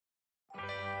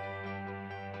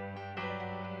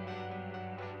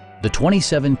the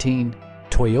 2017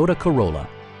 Toyota Corolla.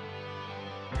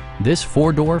 This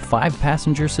four-door,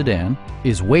 five-passenger sedan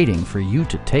is waiting for you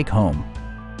to take home.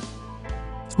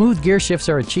 Smooth gear shifts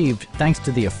are achieved thanks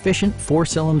to the efficient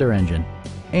four-cylinder engine.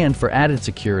 And for added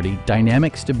security,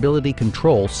 dynamic stability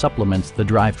control supplements the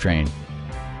drivetrain.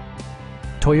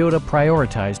 Toyota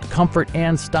prioritized comfort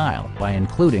and style by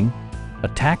including a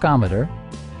tachometer,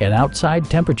 an outside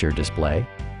temperature display,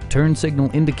 turn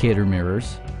signal indicator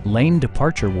mirrors, lane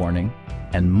departure warning,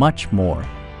 and much more.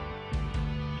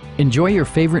 Enjoy your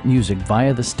favorite music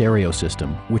via the stereo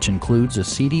system, which includes a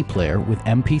CD player with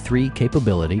MP3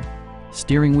 capability,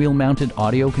 steering wheel mounted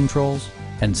audio controls,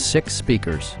 and 6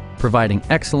 speakers, providing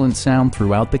excellent sound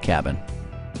throughout the cabin.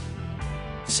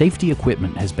 Safety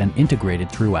equipment has been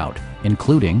integrated throughout,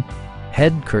 including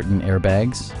head curtain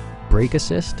airbags, brake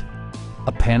assist,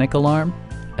 a panic alarm,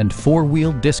 and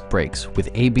 4-wheel disc brakes with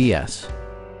ABS.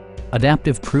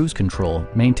 Adaptive Cruise Control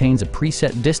maintains a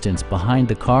preset distance behind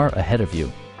the car ahead of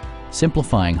you,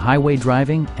 simplifying highway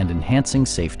driving and enhancing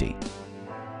safety.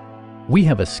 We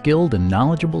have a skilled and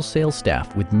knowledgeable sales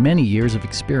staff with many years of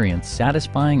experience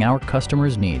satisfying our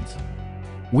customers' needs.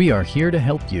 We are here to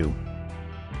help you.